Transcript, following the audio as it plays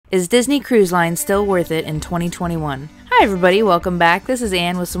Is Disney Cruise Line still worth it in 2021? Hi everybody, welcome back. This is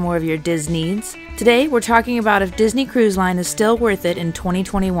Anne with some more of your Disneys. Today we're talking about if Disney Cruise Line is still worth it in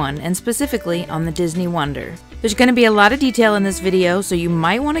 2021, and specifically on the Disney Wonder. There's going to be a lot of detail in this video, so you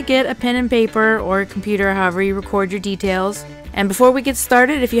might want to get a pen and paper or a computer, however you record your details. And before we get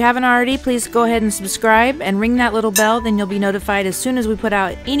started, if you haven't already, please go ahead and subscribe and ring that little bell, then you'll be notified as soon as we put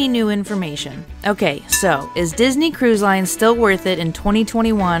out any new information. Okay, so is Disney Cruise Line still worth it in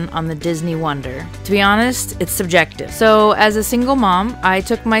 2021 on the Disney Wonder? To be honest, it's subjective. So as a single mom, I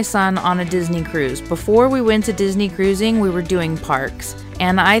took my son on a Disney cruise. Before we went to Disney cruising, we were doing parks.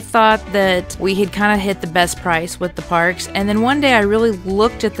 And I thought that we had kind of hit the best price with the parks. And then one day I really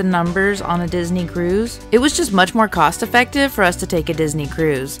looked at the numbers on a Disney cruise. It was just much more cost effective for us to take a Disney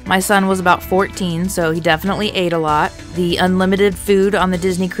cruise. My son was about 14, so he definitely ate a lot. The unlimited food on the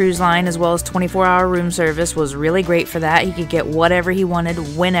Disney Cruise Line, as well as 24-hour room service, was really great for that. He could get whatever he wanted,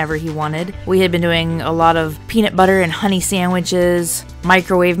 whenever he wanted. We had been doing a lot of peanut butter and honey sandwiches,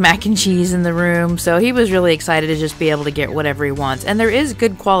 microwave mac and cheese in the room, so he was really excited to just be able to get whatever he wants. And there is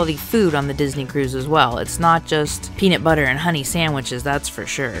good quality food on the Disney cruise as well. It's not just peanut butter and honey sandwiches, that's for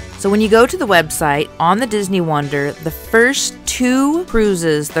sure. So when you go to the website on the Disney Wonder, the first 2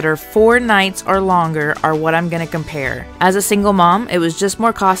 cruises that are 4 nights or longer are what I'm going to compare. As a single mom, it was just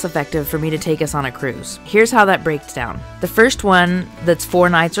more cost effective for me to take us on a cruise. Here's how that breaks down. The first one that's 4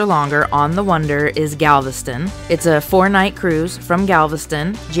 nights or longer on the Wonder is Galveston. It's a 4-night cruise from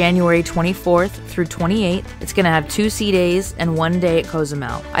Galveston, January 24th through 28th. It's going to have 2 sea days and 1 day at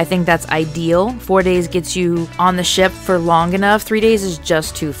Cozumel. I think that's ideal. 4 days gets you on the ship for long enough. 3 days is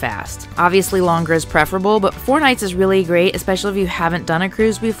just too fast. Obviously longer is preferable, but 4 nights is really great, especially if you haven't done a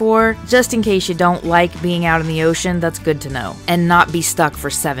cruise before. Just in case you don't like being out in the ocean, that's good to know. And not be stuck for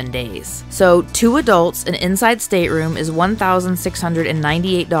 7 days. So 2 adults, an inside stateroom is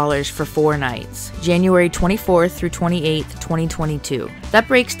 $1,698 for 4 nights, January 24th through 28th, 2022. That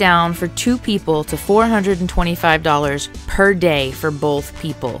breaks down for 2 people to $425 per day for both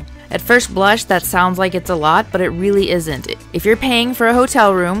people. At first blush, that sounds like it's a lot, but it really isn't. If you're paying for a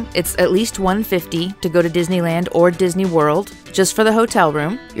hotel room, it's at least $150 to go to Disneyland or Disney World just for the hotel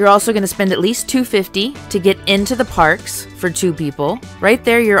room. You're also going to spend at least $250 to get into the parks for 2 people. Right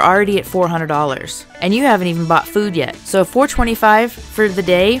there, you're already at $400, and you haven't even bought food yet. So $425 for the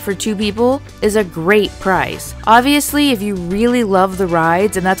day for 2 people is a great price. Obviously, if you really love the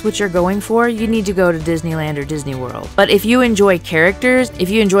rides and that's what you're going for, you need to go to Disneyland or Disney World. But if you enjoy characters, if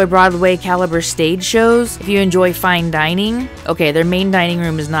you enjoy Broadway caliber stage shows, if you enjoy fine dining, okay, their main dining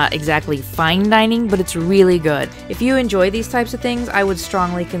room is not exactly fine dining, but it's really good. If you enjoy these types of things, I would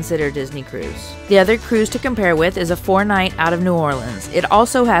strongly consider Disney Cruise. The other cruise to compare with is a 4-night out of New Orleans. It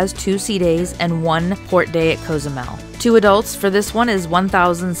also has 2 sea days and 1 port day at Cozumel. 2 adults for this one is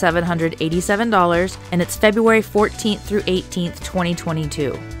 $1,787, and it's February 14th through 18th,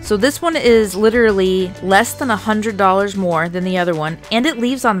 2022. So this one is literally less than $100 more than the other one, and it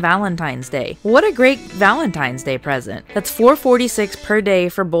leaves on Valentine's Day. What a great Valentine's Day present. That's $446 per day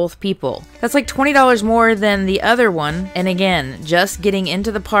for both people. That's like $20 more than the other one, and again, just getting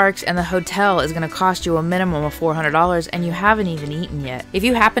into the parks and the hotel is going to cost you a minimum of $400, and you haven't even eaten yet. If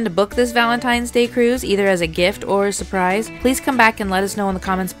you happen to book this Valentine's Day cruise, either as a gift or a surprise, please come back and let us know in the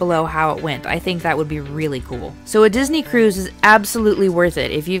comments below how it went. I think that would be really cool. So a Disney cruise is absolutely worth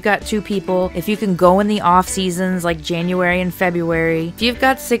it if you've got 2 people, if you can go in the off seasons like January and February. If you've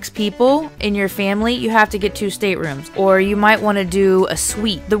got 6 people in your family, you have to get 2 staterooms, or you might want to do a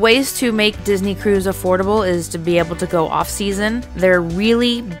suite. The ways to make Disney cruise affordable is to be able to go off season. Their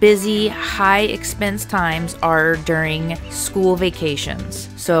really busy, high expense times are during school vacations.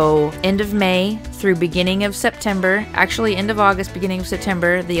 So end of May through beginning of September, actually end of August, beginning of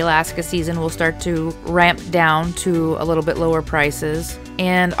September, the Alaska season will start to ramp down to a little bit lower prices.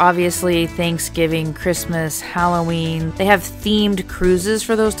 And obviously Thanksgiving, Christmas, Halloween, they have themed cruises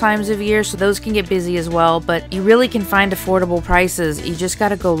for those times of year, so those can get busy as well, but you really can find affordable prices. You just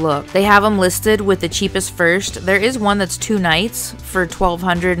gotta go look. They have them listed with the cheapest first. There is one that's 2 nights for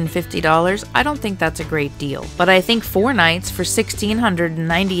 $1,250. I don't think that's a great deal, but I think 4 nights for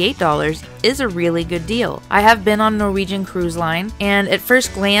 $1,698 is a really good deal. I have been on Norwegian Cruise Line, and at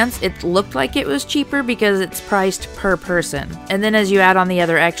first glance it looked like it was cheaper because it's priced per person, and then as you add on the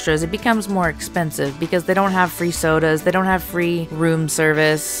other extras, it becomes more expensive because they don't have free sodas, they don't have free room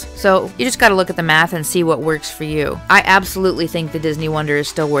service. So you just got to look at the math and see what works for you. I absolutely think the Disney Wonder is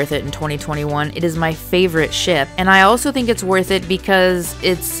still worth it in 2021. It is my favorite ship, and I also think it's worth it because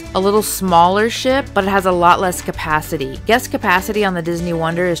it's a little smaller ship, but it has a lot less capacity. Guest capacity on the Disney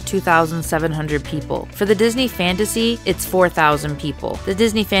Wonder is 2,700 700 people. For the Disney Fantasy, it's 4,000 people. The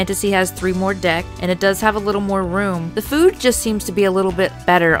Disney Fantasy has 3 more decks, and it does have a little more room. The food just seems to be a little bit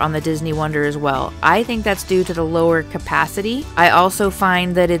better on the Disney Wonder as well. I think that's due to the lower capacity. I also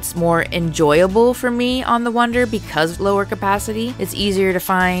find that it's more enjoyable for me on the Wonder because lower capacity. It's easier to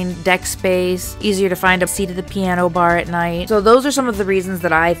find deck space, easier to find a seat at the piano bar at night. So those are some of the reasons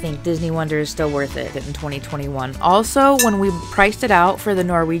that I think Disney Wonder is still worth it in 2021. Also, when we priced it out for the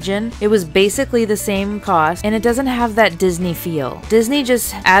Norwegian, it was basically the same cost, and it doesn't have that Disney feel. Disney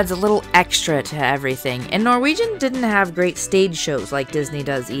just adds a little extra to everything, and Norwegian didn't have great stage shows like Disney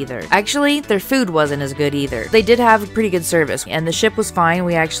does either. Actually, their food wasn't as good either. They did have pretty good service, and the ship was fine.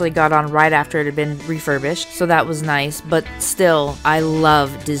 We actually got on right after it had been refurbished, so that was nice, but still, I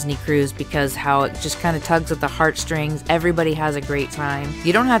love Disney Cruise because how it just kind of tugs at the heartstrings. Everybody has a great time.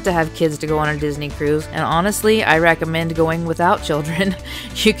 You don't have to have kids to go on a Disney cruise, and honestly, I recommend going without children.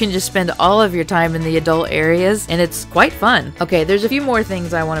 You can just spend all of your time in the adult areas, and it's quite fun. Okay, there's a few more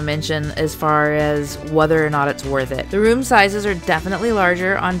things I want to mention as far as whether or not it's worth it. The room sizes are definitely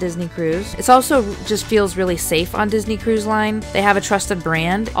larger on Disney Cruise. It's also just feels really safe on Disney Cruise Line. They have a trusted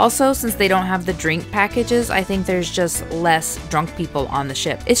brand. Also, since they don't have the drink packages, I think there's just less drunk people on the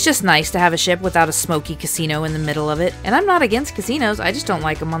ship. It's just nice to have a ship without a smoky casino in the middle of it. And I'm not against casinos, I just don't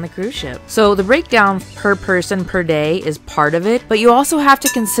like them on the cruise ship. So the breakdown per person per day is part of it, but you also have to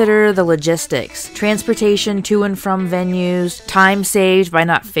consider the logistics. Transportation to and from venues, time saved by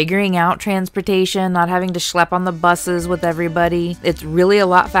not figuring out transportation, not having to schlep on the buses with everybody. It's really a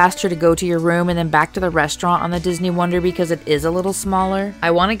lot faster to go to your room and then back to the restaurant on the Disney Wonder because it is a little smaller.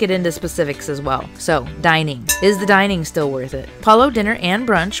 I want to get into specifics as well. So, dining. Is the dining still worth it? Palo dinner and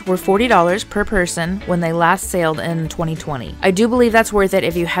brunch were $40 per person when they last sailed in 2020. I do believe that's worth it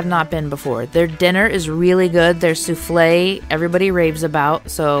if you have not been before. Their dinner is really good. Their souffle, everybody raves about,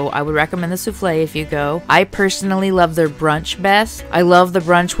 so I would recommend the souffle if you go. I personally love their brunch best. I love the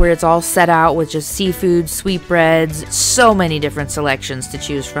brunch where it's all set out with just seafood, sweetbreads, so many different selections to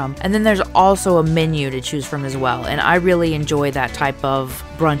choose from. And then there's also a menu to choose from as well, and I really enjoy that type of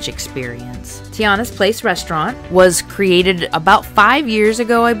brunch experience. Tiana's Place restaurant was created about 5 years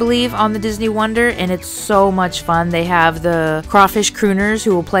ago, I believe, on the Disney Wonder, and it's so much fun. They have the crawfish crooners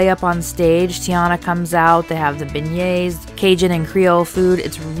who will play up on stage. Tiana comes out, they have the beignets, Cajun and Creole food.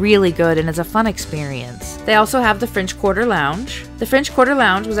 It's really good and it's a fun experience. They also have the French Quarter Lounge. The French Quarter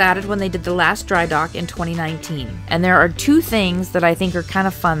Lounge was added when they did the last dry dock in 2019, and there are 2 things that I think are kind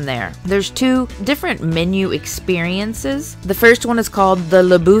of fun there. There's 2 different menu experiences. The first one is called the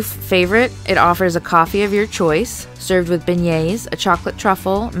Le Bouffe Favorite. It offers a coffee of your choice, served with beignets, a chocolate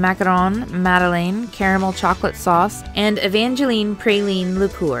truffle, macaron, madeleine, caramel chocolate sauce, and Evangeline praline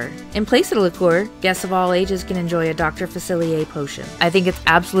liqueur. In place of the liqueur, guests of all ages can enjoy a Dr. Facilier potion. I think it's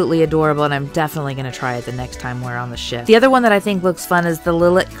absolutely adorable, and I'm definitely going to try it the next time we're on the ship. The other one that I think looks fun is the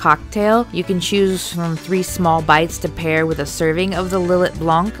Lillet cocktail. You can choose from 3 small bites to pair with a serving of the Lillet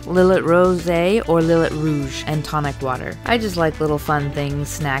Blanc, Lillet Rosé, or Lillet Rouge, and tonic water. I just like little fun things,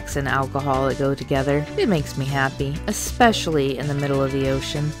 snacks and alcohol that go together. It makes me happy, especially in the middle of the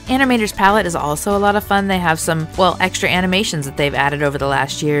ocean. Animator's Palette is also a lot of fun. They have some, well, extra animations that they've added over the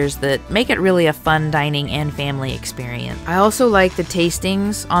last years that make it really a fun dining and family experience. I also like the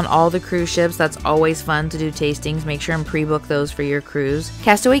tastings on all the cruise ships. That's always fun to do tastings. Make sure and pre-book those for your cruise.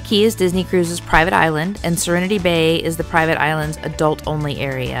 Castaway Cay is Disney Cruise's private island, and Serenity Bay is the private island's adult-only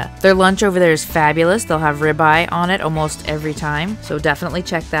area. Their lunch over there is fabulous. They'll have ribeye on it almost every time, so definitely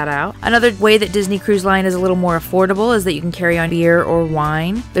check that out. Another way that Disney Cruise Line is a little more affordable is that you can carry on beer or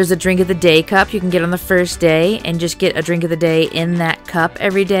wine. There's a drink of the day cup you can get on the first day and just get a drink of the day in that cup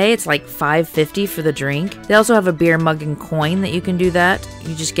every day. It's like $5.50 for the drink. They also have a beer mug and coin that you can do that.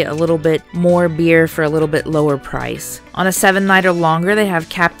 You just get a little bit more beer for a little bit lower price. On a 7-night or longer, they have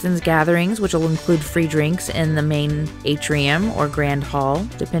captain's gatherings, which will include free drinks in the main atrium or grand hall,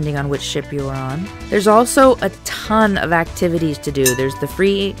 depending on which ship you are on. There's also a ton of activities to do. There's the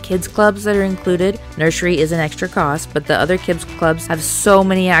free kids clubs that are included. Nursery is an extra cost, but the other kids clubs have so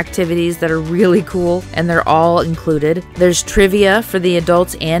many activities that are really cool, and they're all included. There's trivia for the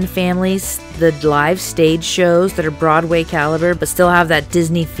adults and families, the live stage shows that are Broadway caliber but still have that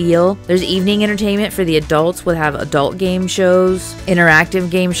Disney feel. There's evening entertainment for the adults. We'll have adult game shows,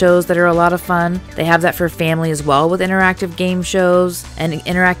 interactive game shows that are a lot of fun. They have that for family as well with interactive game shows and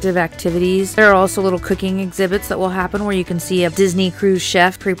interactive activities. There are also little cooking exhibits that will happen where you can see a Disney cruise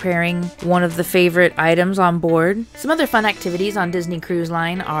chef preparing one of the favorite items on board. Some other fun activities on Disney Cruise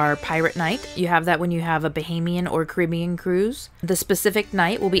Line are Pirate Night. You have that when you have a Bahamian or Caribbean cruise. The specific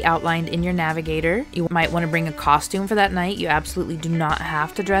night will be outlined in your navigation navigator. You might want to bring a costume for that night. You absolutely do not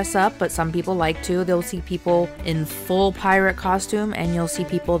have to dress up, but some people like to. They'll see people in full pirate costume, and you'll see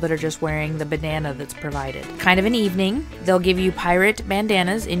people that are just wearing the bandana that's provided. Kind of an evening. They'll give you pirate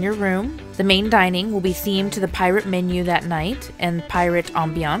bandanas in your room. The main dining will be themed to the pirate menu that night and pirate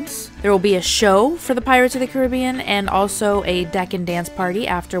ambiance. There will be a show for the Pirates of the Caribbean and also a deck and dance party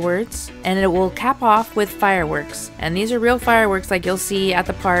afterwards. And it will cap off with fireworks. And these are real fireworks like you'll see at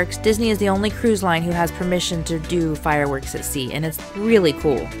the parks. Disney is the only cruise line who has permission to do fireworks at sea, and it's really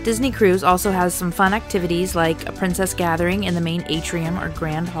cool. Disney Cruise also has some fun activities like a princess gathering in the main atrium or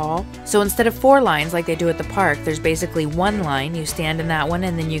grand hall. So instead of 4 lines like they do at the park, there's basically 1 line. You stand in that one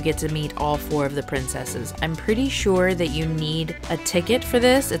and then you get to meet all 4 of the princesses. I'm pretty sure that you need a ticket for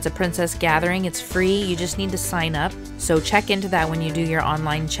this. It's a princess gathering. It's free. You just need to sign up. So check into that when you do your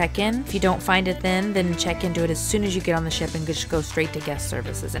online check-in. If you don't find it then check into it as soon as you get on the ship and just go straight to guest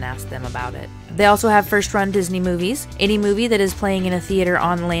services and ask them about it. They also have first-run Disney movies. Any movie that is playing in a theater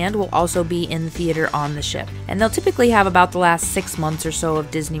on land will also be in the theater on the ship. And they'll typically have about the last 6 months or so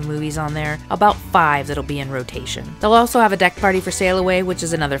of Disney movies on there, about 5 that'll be in rotation. They'll also have a deck party for Sail Away, which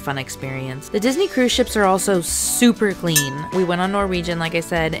is another fun experience. The Disney cruise ships are also super clean. We went on Norwegian, like I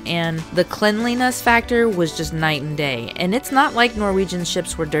said, and the cleanliness factor was just night and day. And it's not like Norwegian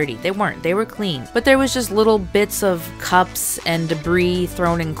ships were dirty. They weren't. They were clean. But there was just little bits of cups and debris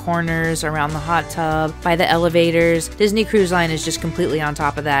thrown in corners around the hot tub, by the elevators. Disney Cruise Line is just completely on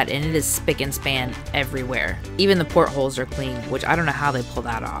top of that, and it is spick and span everywhere. Even the portholes are clean, which I don't know how they pull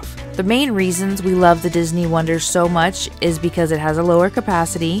that off. The main reasons we love the Disney Wonder so much is because it has a lower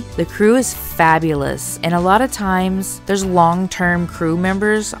capacity, the crew is fabulous, and a lot of times there's long-term crew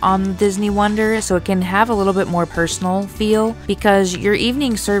members on Disney Wonder, so it can have a little bit more personal feel because your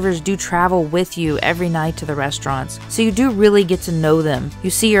evening servers do travel with you every night to the restaurants, so you do really get to know them. You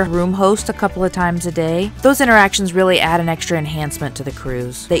see your room host a couple of times a day. Those interactions really add an extra enhancement to the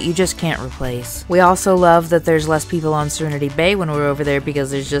cruise that you just can't replace. We also love that there's less people on Serenity Bay when we're over there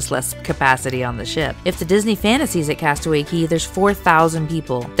because there's just less capacity on the ship. If the Disney Fantasies at Castaway Cay, there's 4,000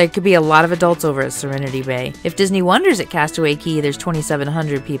 people. There could be a lot of adults over at Serenity Bay. If Disney Wonders at Castaway Cay, there's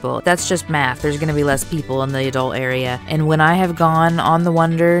 2,700 people. That's just math. There's going to be less people in the adult area. And when I have gone on the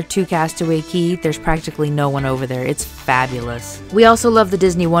Wonder to Castaway Cay, there's practically no one over there. It's fabulous. We also love the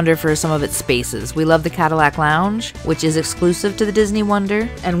Disney Wonder for some of its spaces. We love the Cadillac Lounge, which is exclusive to the Disney Wonder,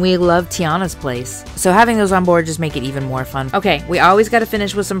 and we love Tiana's place. So having those on board just make it even more fun. Okay, we always got to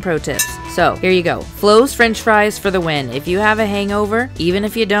finish with some pro tips. So here you go. Flo's French fries for the win. If you have a hangover, even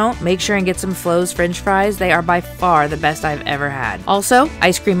if you don't, make sure and get some Flo's French fries. They are by far the best I've ever had. Also,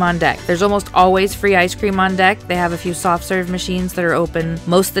 ice cream on deck. There's almost always free ice cream on deck. They have a few soft serve machines that are open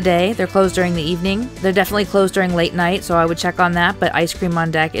most of the day. They're closed during the evening. They're definitely closed during late night, so I would check on that, but ice cream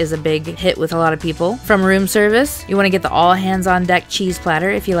on deck is a big hit with a lot of people. From room service, you want to get the all hands on deck cheese platter.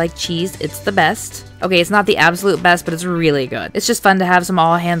 If you like cheese, it's the best. Okay, it's not the absolute best, but it's really good. It's just fun to have some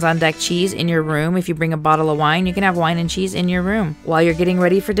all hands on deck cheese in your room. If you bring a bottle of wine, you can have wine and cheese in your room while you're getting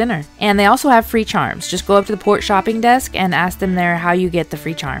ready for dinner. And they also have free charms. Just go up to the port shopping desk and ask them there how you get the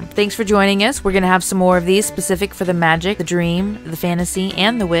free charm. Thanks for joining us. We're going to have some more of these specific for the magic, the dream, the fantasy,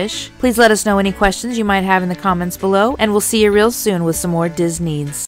 and the wish. Please let us know any questions you might have in the comments below, and we'll see you real soon with some more Disneys.